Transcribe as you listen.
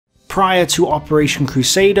Prior to Operation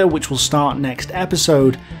Crusader, which will start next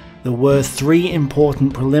episode, there were 3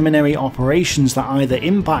 important preliminary operations that either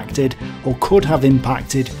impacted or could have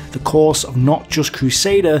impacted the course of not just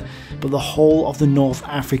Crusader, but the whole of the North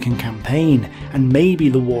African campaign, and maybe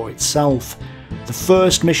the war itself. The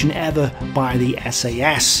first mission ever by the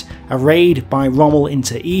SAS, a raid by Rommel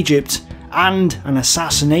into Egypt, and an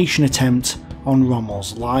assassination attempt on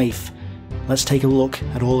Rommel's life. Let's take a look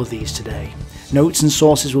at all of these today. Notes and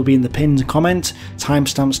sources will be in the pinned comment,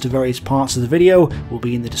 timestamps to various parts of the video will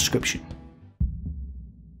be in the description.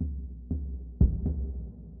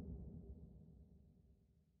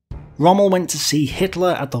 Rommel went to see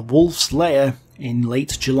Hitler at the Wolf's Lair in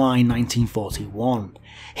late July 1941.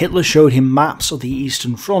 Hitler showed him maps of the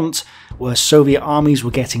Eastern Front, where Soviet armies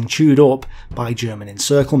were getting chewed up by German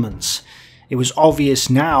encirclements. It was obvious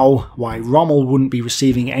now why Rommel wouldn't be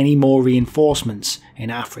receiving any more reinforcements in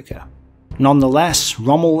Africa. Nonetheless,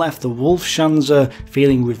 Rommel left the Wolfschanze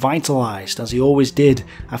feeling revitalised, as he always did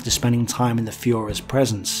after spending time in the Führer's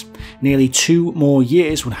presence. Nearly 2 more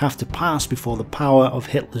years would have to pass before the power of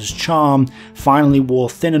Hitler's charm finally wore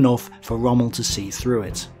thin enough for Rommel to see through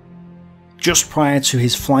it. Just prior to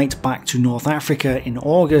his flight back to North Africa in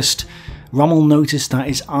August, Rommel noticed that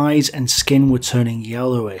his eyes and skin were turning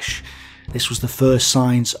yellowish. This was the first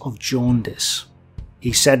signs of jaundice.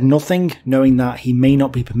 He said nothing, knowing that he may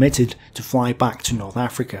not be permitted to fly back to North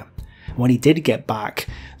Africa. When he did get back,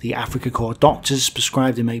 the Afrika Korps doctors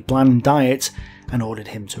prescribed him a bland diet and ordered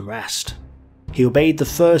him to rest. He obeyed the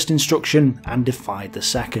first instruction and defied the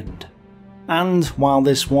second. And while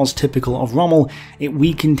this was typical of Rommel, it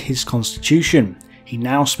weakened his constitution. He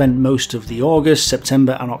now spent most of the August,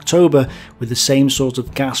 September and October with the same sort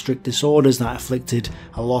of gastric disorders that afflicted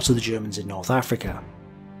a lot of the Germans in North Africa.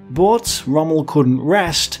 But Rommel couldn't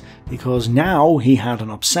rest, because now he had an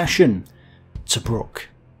obsession: Tobruk.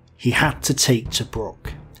 He had to take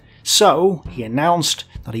Tobruk. So he announced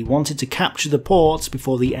that he wanted to capture the port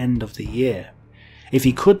before the end of the year. If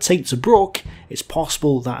he could take Tobruk, it's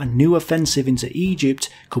possible that a new offensive into Egypt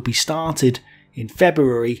could be started in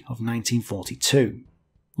February of 1942.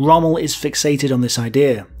 Rommel is fixated on this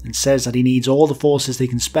idea and says that he needs all the forces they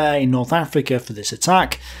can spare in North Africa for this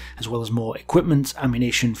attack, as well as more equipment,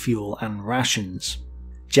 ammunition, fuel and rations.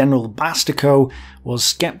 General Bastico was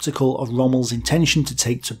sceptical of Rommel's intention to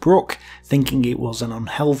take Tobruk, thinking it was an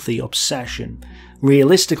unhealthy obsession.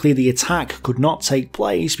 Realistically, the attack could not take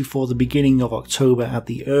place before the beginning of October at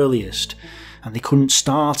the earliest, and they couldn't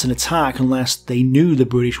start an attack unless they knew the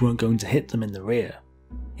British weren't going to hit them in the rear.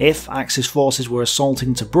 If Axis forces were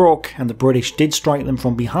assaulting Tobruk and the British did strike them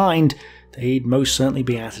from behind, they'd most certainly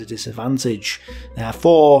be at a disadvantage.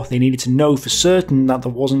 Therefore, they needed to know for certain that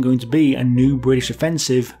there wasn't going to be a new British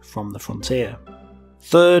offensive from the frontier.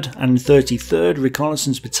 3rd and 33rd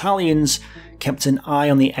Reconnaissance Battalions kept an eye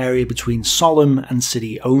on the area between Sollum and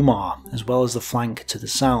Sidi Omar, as well as the flank to the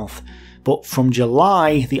south. But from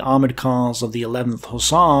July, the armoured cars of the 11th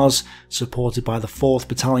Hussars, supported by the 4th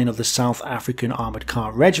Battalion of the South African Armoured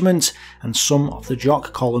Car Regiment and some of the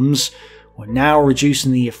Jock columns, were now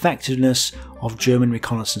reducing the effectiveness of German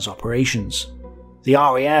reconnaissance operations. The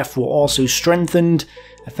RAF were also strengthened,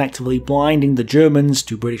 effectively blinding the Germans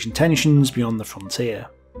to British intentions beyond the frontier.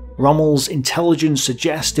 Rommel's intelligence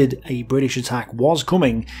suggested a British attack was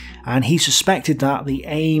coming, and he suspected that the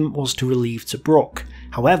aim was to relieve Tobruk.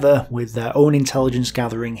 However, with their own intelligence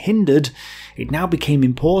gathering hindered, it now became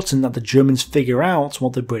important that the Germans figure out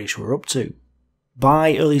what the British were up to.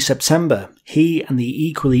 By early September, he and the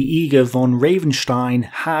equally eager von Ravenstein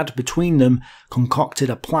had, between them, concocted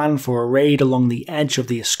a plan for a raid along the edge of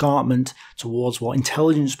the escarpment towards what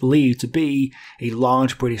intelligence believed to be a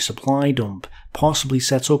large British supply dump, possibly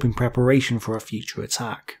set up in preparation for a future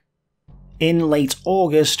attack. In late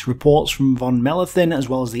August, reports from von Mellenthin as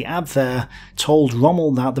well as the Abwehr told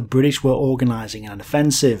Rommel that the British were organising an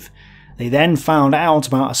offensive. They then found out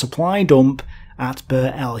about a supply dump at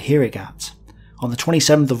Bir el Hirigat. On the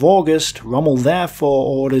 27th of August, Rommel therefore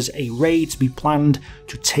orders a raid to be planned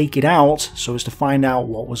to take it out so as to find out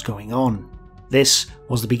what was going on. This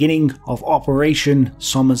was the beginning of Operation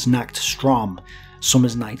Sommernachtstraum,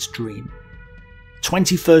 Summer's Night's Dream.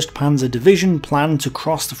 21st Panzer Division planned to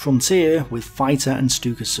cross the frontier with fighter and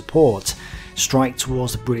Stuka support, strike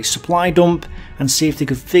towards the British supply dump and see if they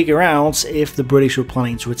could figure out if the British were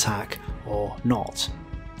planning to attack or not.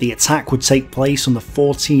 The attack would take place on the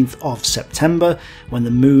 14th of September, when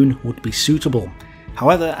the moon would be suitable.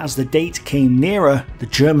 However, as the date came nearer, the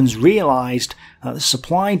Germans realised that the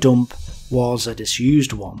supply dump was a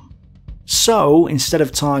disused one. So, instead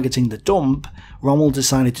of targeting the dump, Rommel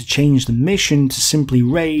decided to change the mission to simply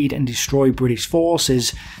raid and destroy British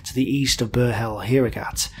forces to the east of Bir el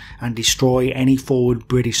Hiragat, and destroy any forward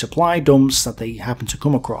British supply dumps that they happened to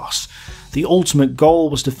come across. The ultimate goal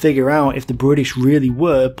was to figure out if the British really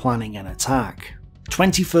were planning an attack.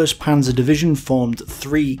 21st Panzer Division formed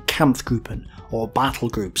 3 Kampfgruppen, or battle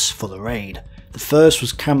groups, for the raid. The first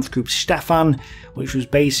was Kampfgruppe Stefan, which was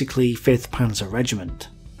basically 5th Panzer Regiment.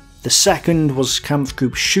 The second was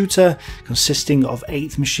Kampfgruppe Shooter, consisting of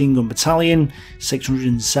 8th Machine Gun Battalion,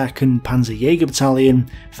 602nd Panzerjäger Battalion,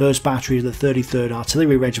 1st Battery of the 33rd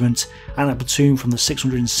Artillery Regiment, and a platoon from the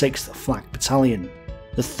 606th Flak Battalion.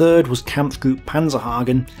 The third was Kampfgruppe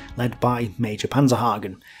Panzerhagen, led by Major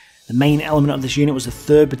Panzerhagen. The main element of this unit was the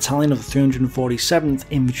 3rd Battalion of the 347th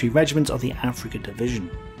Infantry Regiment of the Africa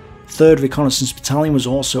Division. 3rd Reconnaissance Battalion was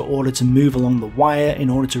also ordered to move along the wire in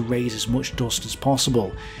order to raise as much dust as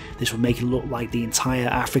possible. This would make it look like the entire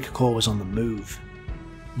Afrika Korps was on the move.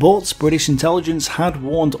 But British intelligence had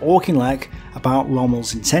warned Auchinleck about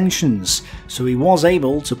Rommel's intentions, so he was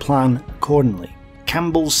able to plan accordingly.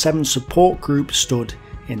 Campbell's 7th Support Group stood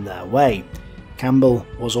in their way. Campbell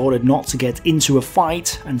was ordered not to get into a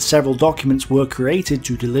fight, and several documents were created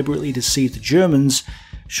to deliberately deceive the Germans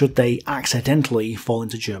should they accidentally fall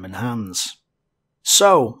into German hands.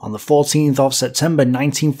 So, on the 14th of September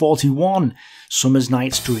 1941, Summer's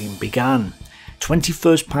Night's Dream began.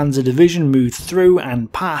 21st Panzer Division moved through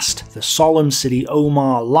and past the solemn Sidi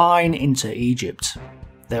Omar line into Egypt.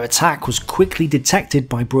 Their attack was quickly detected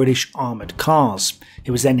by British armoured cars.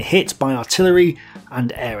 It was then hit by artillery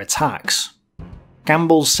and air attacks.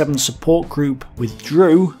 Campbell's 7th Support Group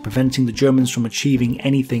withdrew, preventing the Germans from achieving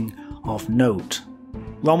anything of note.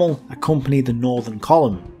 Rommel accompanied the Northern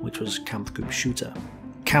Column, which was Kampfgruppe Shooter.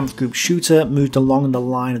 Kampfgruppe Shooter moved along the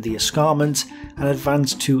line of the escarpment and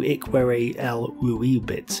advanced to Ikwere el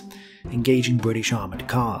Ruibit, engaging British armoured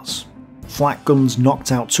cars. Flak guns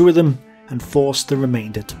knocked out 2 of them and forced the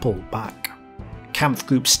remainder to pull back.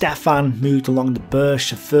 Kampfgruppe Stefan moved along the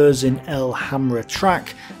Burj Ferzin el Hamra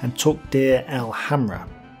track and took Deir el Hamra.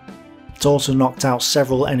 It also knocked out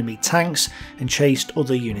several enemy tanks and chased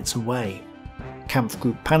other units away.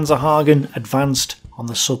 Kampfgruppe Panzerhagen advanced on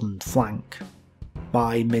the southern flank.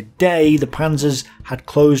 By midday, the panzers had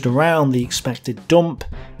closed around the expected dump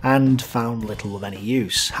and found little of any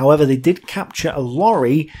use. However, they did capture a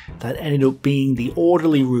lorry that ended up being the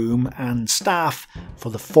orderly room and staff for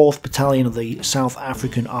the 4th Battalion of the South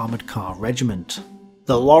African Armoured Car Regiment.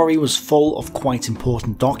 The lorry was full of quite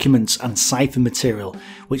important documents and cipher material,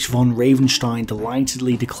 which von Ravenstein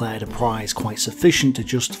delightedly declared a prize quite sufficient to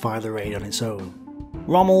justify the raid on its own.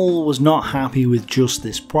 Rommel was not happy with just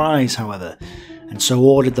this prize, however, and so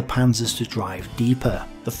ordered the panzers to drive deeper.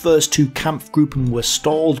 The first 2 Kampfgruppen were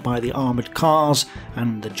stalled by the armoured cars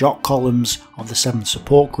and the jock columns of the 7th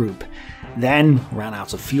Support Group, then ran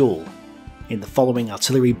out of fuel. In the following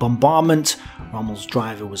artillery bombardment, Rommel's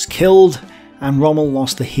driver was killed, and Rommel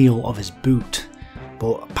lost the heel of his boot.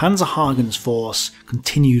 But Panzerhagen's force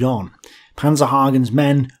continued on. Panzerhagen's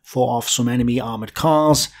men fought off some enemy armoured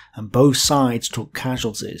cars, and both sides took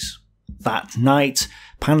casualties. That night,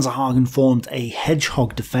 Panzerhagen formed a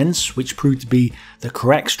hedgehog defence, which proved to be the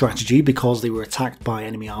correct strategy because they were attacked by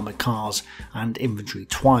enemy armoured cars and infantry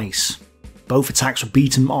twice. Both attacks were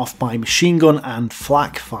beaten off by machine gun and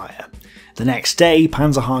flak fire. The next day,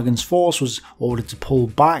 Panzerhagen's force was ordered to pull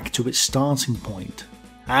back to its starting point.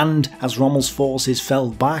 And as Rommel's forces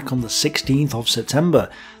fell back on the 16th of September,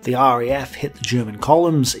 the RAF hit the German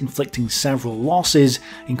columns, inflicting several losses,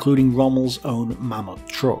 including Rommel's own mammoth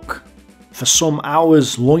truck. For some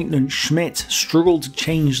hours, Lieutenant Schmidt struggled to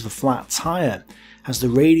change the flat tyre. As the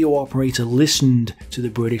radio operator listened to the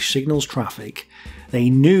British signals traffic, they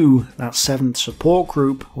knew that 7th Support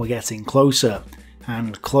Group were getting closer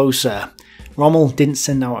and closer. Rommel didn't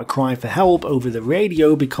send out a cry for help over the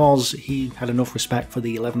radio because he had enough respect for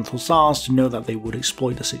the 11th Hussars to know that they would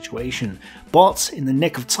exploit the situation. But in the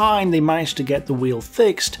nick of time, they managed to get the wheel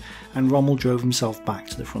fixed, and Rommel drove himself back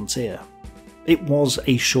to the frontier. It was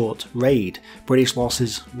a short raid. British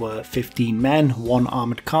losses were 15 men, 1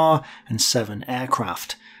 armoured car and 7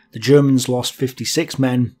 aircraft. The Germans lost 56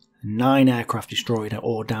 men, 9 aircraft destroyed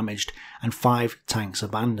or damaged, and 5 tanks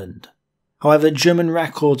abandoned. However, German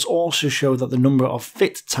records also show that the number of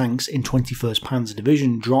fit tanks in 21st Panzer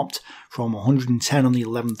Division dropped from 110 on the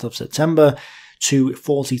 11th of September to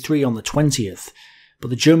 43 on the 20th, but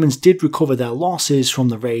the Germans did recover their losses from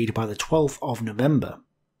the raid by the 12th of November.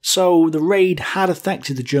 So the raid had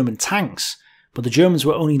affected the German tanks, but the Germans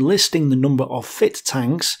were only listing the number of fit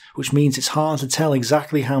tanks, which means it's hard to tell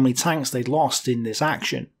exactly how many tanks they'd lost in this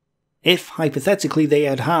action. If, hypothetically, they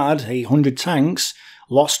had had 100 tanks,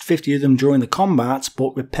 lost 50 of them during the combat,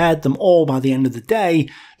 but repaired them all by the end of the day,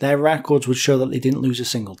 their records would show that they didn't lose a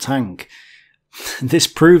single tank. This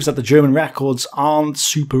proves that the German records aren't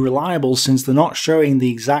super reliable since they're not showing the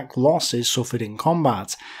exact losses suffered in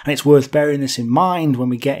combat, and it's worth bearing this in mind when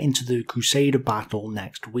we get into the Crusader battle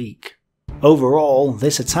next week. Overall,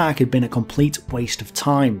 this attack had been a complete waste of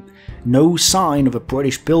time. No sign of a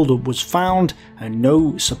British build-up was found, and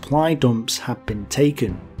no supply dumps had been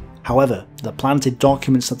taken. However, the planted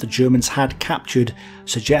documents that the Germans had captured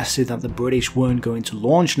suggested that the British weren't going to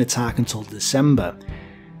launch an attack until December,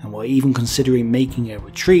 and were even considering making a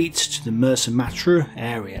retreat to the Sommernachtstraum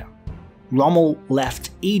area. Rommel left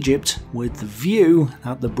Egypt with the view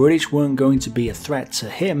that the British weren't going to be a threat to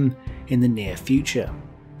him in the near future.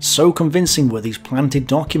 So convincing were these planted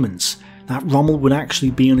documents that Rommel would actually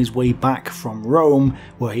be on his way back from Rome,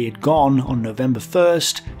 where he had gone on November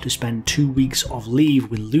 1st to spend 2 weeks of leave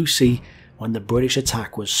with Lucy when the British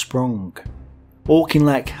attack was sprung.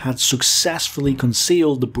 Auchinleck had successfully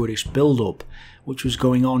concealed the British build-up, which was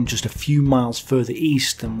going on just a few miles further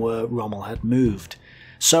east than where Rommel had moved.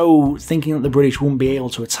 So, thinking that the British wouldn't be able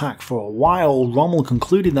to attack for a while, Rommel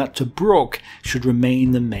concluded that Tobruk should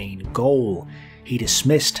remain the main goal. He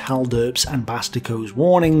dismissed Haldurp's and Bastico's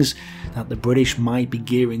warnings that the British might be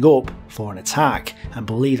gearing up for an attack, and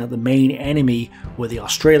believed that the main enemy were the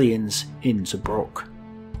Australians in Tobruk.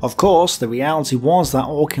 Of course, the reality was that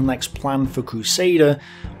Auchinleck's plan for Crusader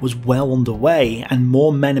was well underway, and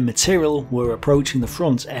more men and material were approaching the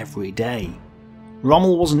front every day.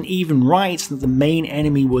 Rommel wasn't even right that the main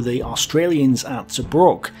enemy were the Australians at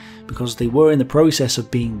Tobruk, because they were in the process of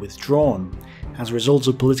being withdrawn. As a result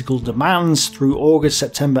of political demands, through August,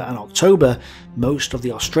 September and October, most of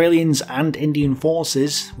the Australians and Indian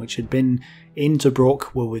forces, which had been in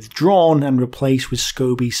Tobruk, were withdrawn and replaced with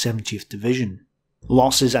Scobie's 70th Division.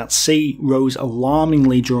 Losses at sea rose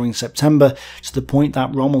alarmingly during September, to the point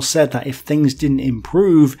that Rommel said that if things didn't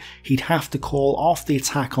improve, he'd have to call off the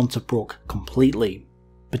attack on Tobruk completely.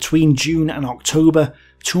 Between June and October,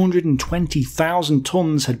 220,000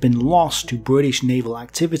 tons had been lost to British naval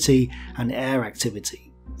activity and air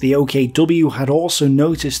activity. The OKW had also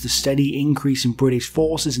noticed the steady increase in British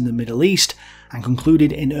forces in the Middle East, and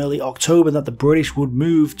concluded in early October that the British would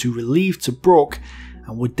move to relieve Tobruk,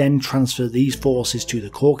 and would then transfer these forces to the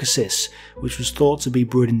Caucasus, which was thought to be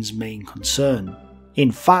Britain's main concern.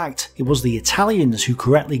 In fact, it was the Italians who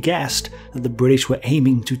correctly guessed that the British were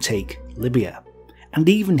aiming to take Libya. And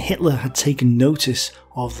even Hitler had taken notice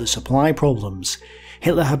of the supply problems.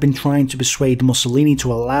 Hitler had been trying to persuade Mussolini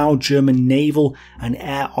to allow German naval and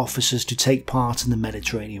air officers to take part in the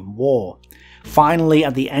Mediterranean War. Finally,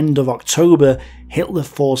 at the end of October, Hitler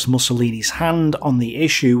forced Mussolini's hand on the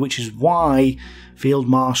issue, which is why Field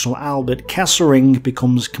Marshal Albert Kesselring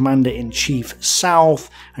becomes Commander-in-Chief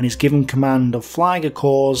South and is given command of Flieger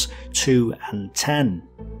Corps 2 and 10.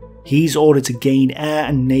 He's ordered to gain air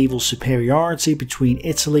and naval superiority between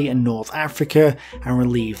Italy and North Africa and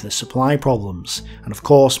relieve the supply problems, and of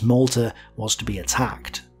course Malta was to be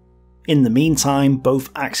attacked. In the meantime,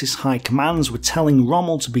 both Axis high commands were telling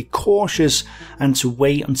Rommel to be cautious and to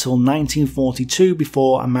wait until 1942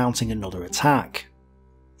 before mounting another attack.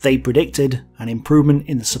 They predicted an improvement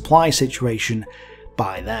in the supply situation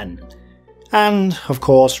by then. And, of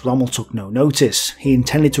course, Rommel took no notice. He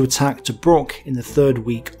intended to attack Tobruk in the 3rd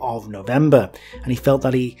week of November, and he felt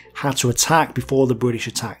that he had to attack before the British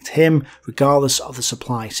attacked him, regardless of the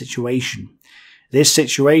supply situation. This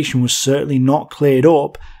situation was certainly not cleared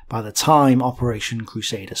up by the time Operation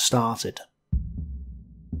Crusader started.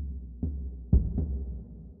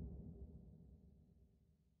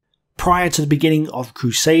 Prior to the beginning of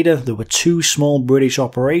Crusader, there were 2 small British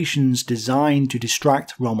operations designed to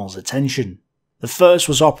distract Rommel's attention. The first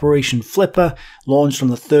was Operation Flipper, launched on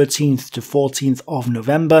the 13th to 14th of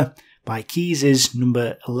November by Keyes's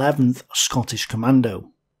No. 11th Scottish Commando.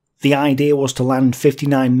 The idea was to land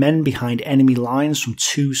 59 men behind enemy lines from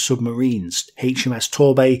 2 submarines, HMS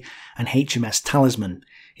Torbay and HMS Talisman,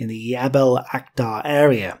 in the Jebel Akhdar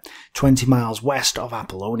area, 20 miles west of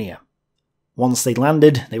Apollonia. Once they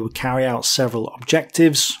landed, they would carry out several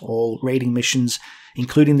objectives, all raiding missions,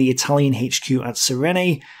 including the Italian HQ at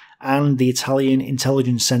Cyrene and the Italian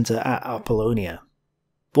Intelligence Centre at Apollonia.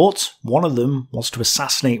 But one of them was to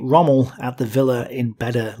assassinate Rommel at the villa in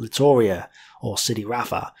Beda Littoria, or Sidi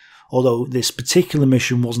Rafa, although this particular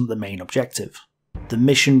mission wasn't the main objective. The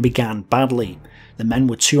mission began badly. The men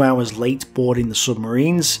were 2 hours late boarding the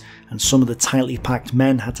submarines, and some of the tightly packed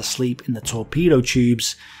men had to sleep in the torpedo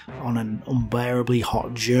tubes on an unbearably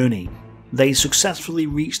hot journey. They successfully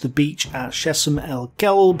reached the beach at Shesm el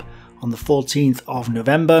Kelb on the 14th of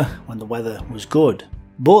November when the weather was good.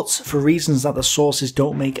 But for reasons that the sources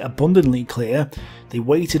don't make abundantly clear, they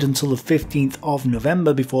waited until the 15th of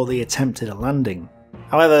November before they attempted a landing.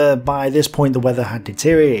 However, by this point the weather had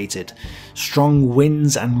deteriorated. Strong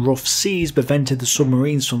winds and rough seas prevented the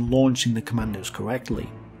submarines from launching the commandos correctly.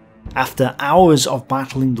 After hours of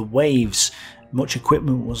battling the waves, much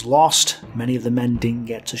equipment was lost, many of the men didn't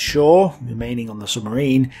get to shore, remaining on the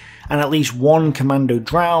submarine, and at least one commando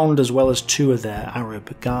drowned as well as 2 of their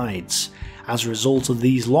Arab guides. As a result of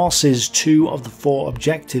these losses, 2 of the 4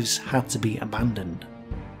 objectives had to be abandoned.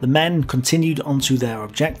 The men continued onto their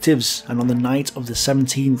objectives, and on the night of the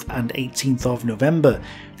 17th and 18th of November,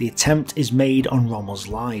 the attempt is made on Rommel's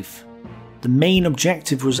life. The main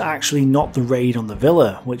objective was actually not the raid on the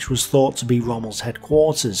villa, which was thought to be Rommel's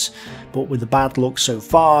headquarters, but with the bad luck so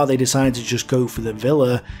far, they decided to just go for the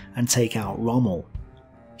villa and take out Rommel.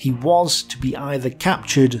 He was to be either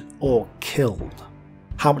captured or killed.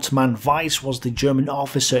 Hauptmann Weiss was the German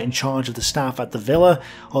officer in charge of the staff at the villa,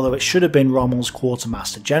 although it should have been Rommel's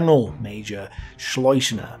quartermaster general, Major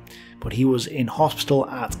Schleusner, but he was in hospital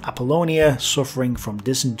at Apollonia suffering from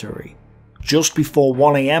dysentery. Just before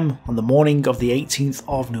 1 AM on the morning of the 18th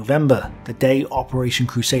of November, the day Operation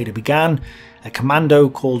Crusader began, a commando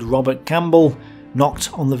called Robert Campbell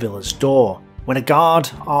knocked on the villa's door. When a guard,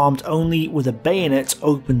 armed only with a bayonet,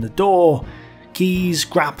 opened the door, Keyes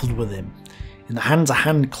grappled with him. In the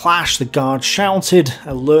hand-to-hand clash, the guard shouted,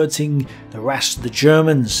 alerting the rest of the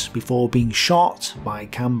Germans, before being shot by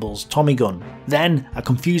Campbell's Tommy gun. Then, a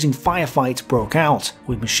confusing firefight broke out,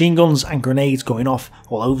 with machine guns and grenades going off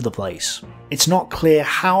all over the place. It's not clear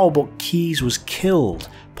how, but Keyes was killed,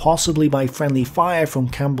 possibly by friendly fire from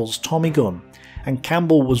Campbell's Tommy gun, and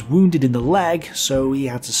Campbell was wounded in the leg, so he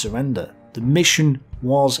had to surrender. The mission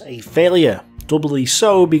was a failure. Doubly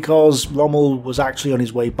so because Rommel was actually on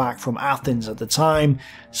his way back from Athens at the time,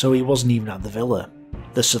 so he wasn't even at the villa.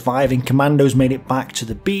 The surviving commandos made it back to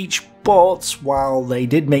the beach, but while they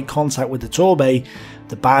did make contact with the Torbay,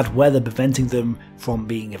 the bad weather preventing them from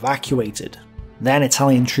being evacuated. Then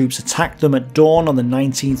Italian troops attacked them at dawn on the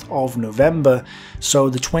 19th of November, so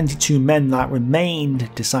the 22 men that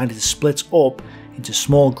remained decided to split up into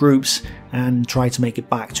small groups and try to make it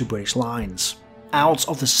back to British lines. Out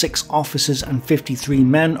of the 6 officers and 53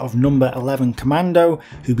 men of No. 11 Commando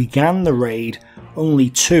who began the raid, only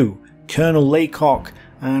 2, Colonel Laycock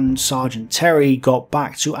and Sergeant Terry, got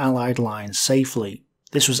back to Allied lines safely.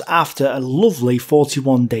 This was after a lovely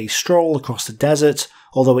 41-day stroll across the desert,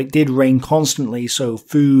 although it did rain constantly, so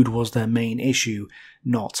food was their main issue,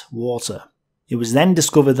 not water. It was then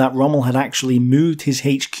discovered that Rommel had actually moved his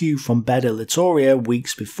HQ from Beda Littoria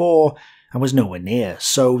weeks before, and was nowhere near,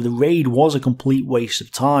 so the raid was a complete waste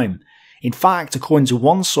of time. In fact, according to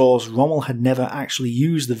one source, Rommel had never actually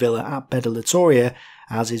used the villa at Beda Littoria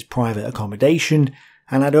as his private accommodation,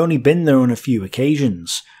 and had only been there on a few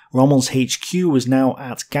occasions. Rommel's HQ was now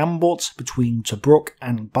at Gambut, between Tobruk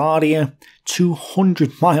and Bardia,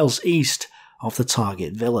 200 miles east of the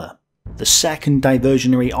target villa. The second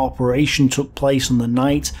diversionary operation took place on the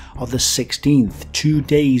night of the 16th, 2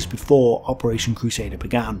 days before Operation Crusader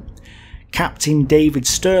began. Captain David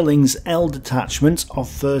Stirling's L Detachment of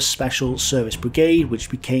 1st Special Service Brigade, which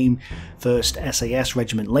became 1st SAS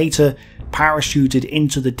Regiment later, parachuted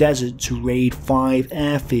into the desert to raid 5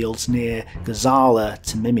 airfields near Gazala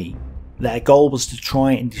to Mimi. Their goal was to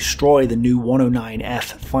try and destroy the new 109F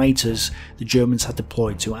fighters the Germans had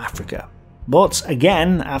deployed to Africa. But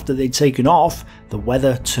again, after they'd taken off, the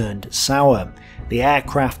weather turned sour. The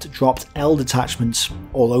aircraft dropped L detachments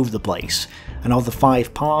all over the place, and of the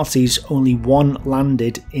 5 parties, only 1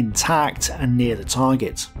 landed intact and near the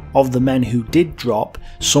target. Of the men who did drop,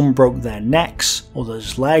 some broke their necks,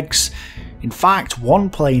 others legs. In fact, one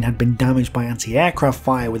plane had been damaged by anti-aircraft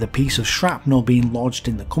fire, with a piece of shrapnel being lodged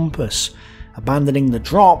in the compass. Abandoning the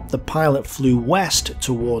drop, the pilot flew west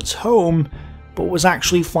towards home, but was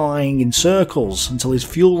actually flying in circles until his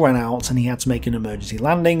fuel ran out and he had to make an emergency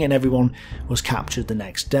landing, and everyone was captured the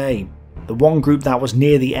next day. The one group that was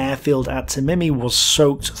near the airfield at Tamimi was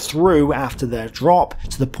soaked through after their drop,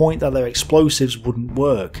 to the point that their explosives wouldn't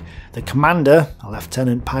work. The commander,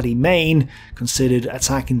 Lieutenant Paddy Mayne, considered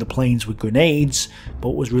attacking the planes with grenades,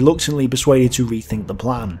 but was reluctantly persuaded to rethink the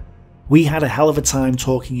plan. We had a hell of a time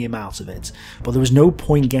talking him out of it, but there was no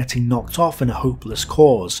point getting knocked off in a hopeless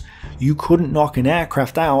cause. You couldn't knock an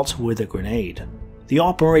aircraft out with a grenade. The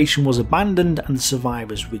operation was abandoned and the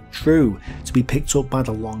survivors withdrew, to be picked up by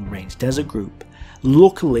the long-range desert group.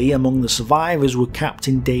 Luckily, among the survivors were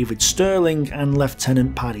Captain David Stirling and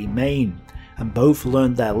Lieutenant Paddy Mayne. and both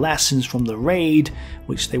learned their lessons from the raid,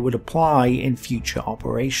 which they would apply in future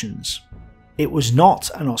operations. It was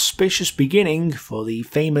not an auspicious beginning for the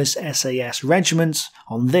famous SAS Regiment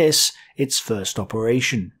on this, its first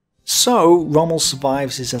operation. So, Rommel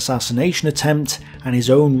survives his assassination attempt and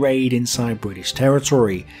his own raid inside British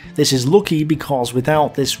territory. This is lucky because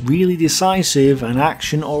without this really decisive and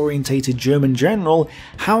action-orientated German general,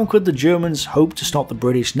 how could the Germans hope to stop the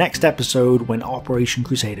British next episode when Operation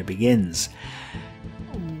Crusader begins?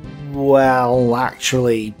 Well,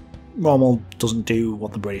 actually, Rommel doesn't do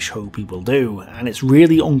what the British hope he will do, and it's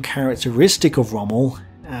really uncharacteristic of Rommel.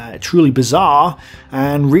 Truly bizarre,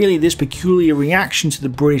 and really this peculiar reaction to the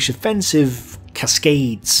British offensive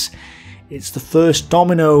cascades. It's the first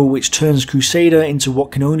domino which turns Crusader into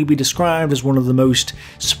what can only be described as one of the most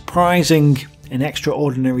surprising and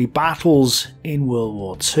extraordinary battles in World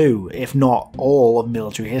War II, if not all of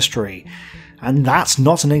military history. And that's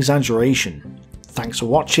not an exaggeration. Thanks for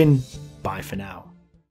watching, bye for now.